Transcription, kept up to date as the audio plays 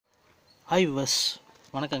Hi viewers,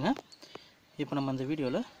 வணக்கங்க. இப்போ நம்ம இந்த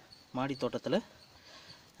வீடியோவில் மாடி தோட்டத்தில்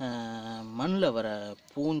மண்ணில் வர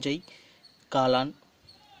பூஞ்சை, காளான்,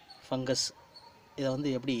 ஃபங்கஸ் இதை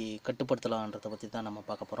வந்து எப்படி கட்டுப்படுத்தலான்றதை பற்றி தான் நம்ம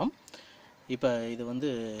பார்க்க போகிறோம். இப்போ இது வந்து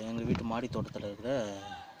எங்கள் வீட்டு மாடி தோட்டத்தில் இருக்கிற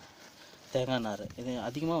தேங்காய் நார். இது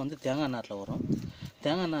அதிகமாக வந்து தேங்காய் நாரில் வரும்.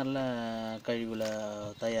 தேங்காய் நாரில் கழிவில்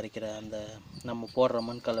தயாரிக்கிற அந்த நம்ம போடுற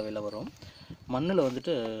மண் கலவையில் வரும். மண்ணில்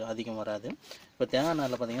வந்துட்டு அதிகம் வராது. இப்போ தேங்காய்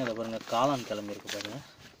நாரில் பார்த்திங்கன்னா அதை பாருங்கள், காளான் கிளம்பி இருக்குது பாருங்கள்.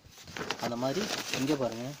 அந்த மாதிரி இங்கே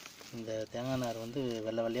பாருங்கள், இந்த தேங்காய் நார் வந்து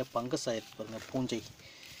வெள்ளை வெள்ளையாக பங்கஸ் ஆகிருக்கு பாருங்கள், பூஞ்சை.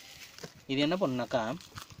 இது என்ன பண்ணுனாக்கா,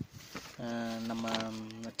 நம்ம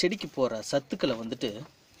செடிக்கு போகிற சத்துக்களை வந்துட்டு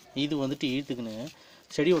இது வந்துட்டு இழுத்துக்குன்னு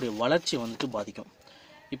செடியோடைய வளர்ச்சியை வந்துட்டு பாதிக்கும்.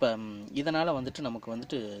 இப்போ இதனால் வந்துட்டு நமக்கு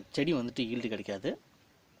வந்துட்டு செடி வந்துட்டு ஈல்டு கிடைக்காது,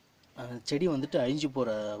 செடி வந்துட்டு அழிஞ்சு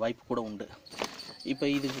போகிற வாய்ப்பு கூட உண்டு. இப்போ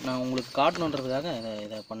இது நான் உங்களுக்கு காட்டணுன்றதுக்காக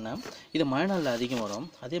இதை பண்ணேன். இது மழை நாளில் அதிகம் வரும்.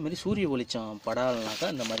 அதேமாதிரி சூரிய வெளிச்சம் படாலனாக்கா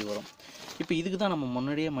இந்த மாதிரி வரும். இப்போ இதுக்கு தான் நம்ம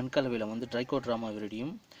முன்னாடியே மண்கலவையில் வந்து ட்ரைகோட்ராமா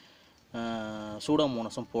விரிடியும்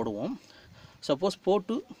சூடோமோனஸும் போடுவோம். சப்போஸ்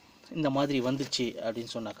போட்டு இந்த மாதிரி வந்துச்சு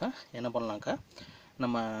அப்படின்னு சொன்னாக்கா என்ன பண்ணலாக்கா,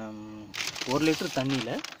 நம்ம 1 லிட்டர்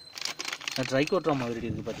தண்ணியில் ட்ரைகோட்ராமா விரிடி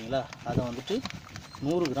இருக்குது பார்த்தீங்களா, அதை வந்துட்டு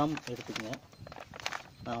 100 கிராம் எடுத்துக்கங்க.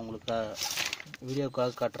 நான் உங்களுக்கு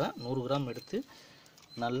வீடியோக்காக காட்டுறேன். 100 கிராம் எடுத்து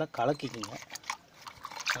நல்லா கலக்கிக்குங்க.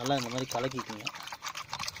 நல்லா இந்த மாதிரி கலக்கிக்குங்க,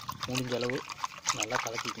 முடிஞ்ச அளவு நல்லா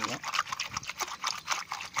கலக்கிக்குங்க.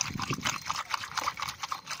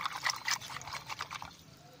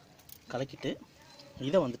 கலக்கிட்டு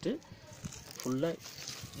இதை வந்துட்டு ஃபுல்லாக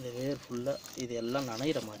இந்த வேர் ஃபுல்லாக இது எல்லாம்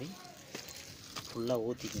நனைகிற மாதிரி ஃபுல்லாக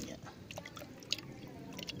ஊற்றிக்கிங்க.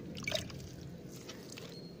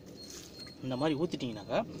 இந்த மாதிரி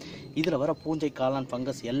ஊற்றிட்டிங்கனாக்கா இதில் வர பூஞ்சை, காளான்,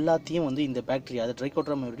 ஃபங்கஸ் எல்லாத்தையும் வந்து இந்த பாக்டீரியா, அது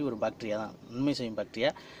ட்ரைகோட்ராமா விரிடி ஒரு பாக்டீரியா தான், நன்மை செய்யும் பாக்டீரியா.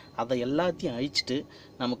 அதை எல்லாத்தையும் அழிச்சிட்டு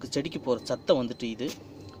நமக்கு செடிக்கு போகிற சத்தை வந்துட்டு இது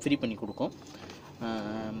ஃப்ரீ பண்ணி கொடுக்கும்.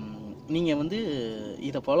 நீங்கள் வந்து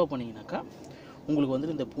இதை ஃபாலோ பண்ணிங்கனாக்கா உங்களுக்கு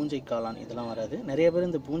வந்துட்டு இந்த பூஞ்சை, காளான் இதெல்லாம் வராது. நிறைய பேர்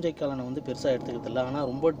இந்த பூஞ்சை காளானை வந்து பெருசாக எடுத்துக்கிறது இல்லை, ஆனால்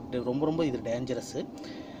ரொம்ப ரொம்ப இது டேஞ்சரஸ்ஸு.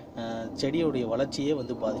 செடியோடைய வளர்ச்சியே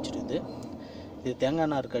வந்து பாதிச்சிடுது. இது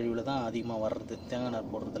தேங்காய் நார் கழிவில் தான் அதிகமாக வர்றது. தேங்காய்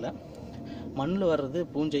நார் போடுறதுல மண்ணில் வர்றது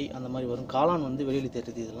பூஞ்சை அந்த மாதிரி வரும். காளான் வந்து வெளியில்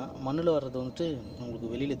தெரியுது. இதெல்லாம் மண்ணில் வர்றது வந்துட்டு உங்களுக்கு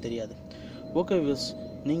வெளியில் தெரியாது. ஓகே வியூஸ்,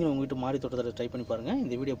 நீங்களும் உங்கள் வீட்டு மாடி தோட்டத்தில் ட்ரை பண்ணி பாருங்கள்.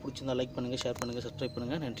 இந்த வீடியோ பிடிச்சிருந்தால் லைக் பண்ணுங்கள், ஷேர் பண்ணுங்கள், சப்ஸ்கிரைப்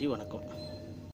பண்ணுங்கள். நன்றி, வணக்கம்.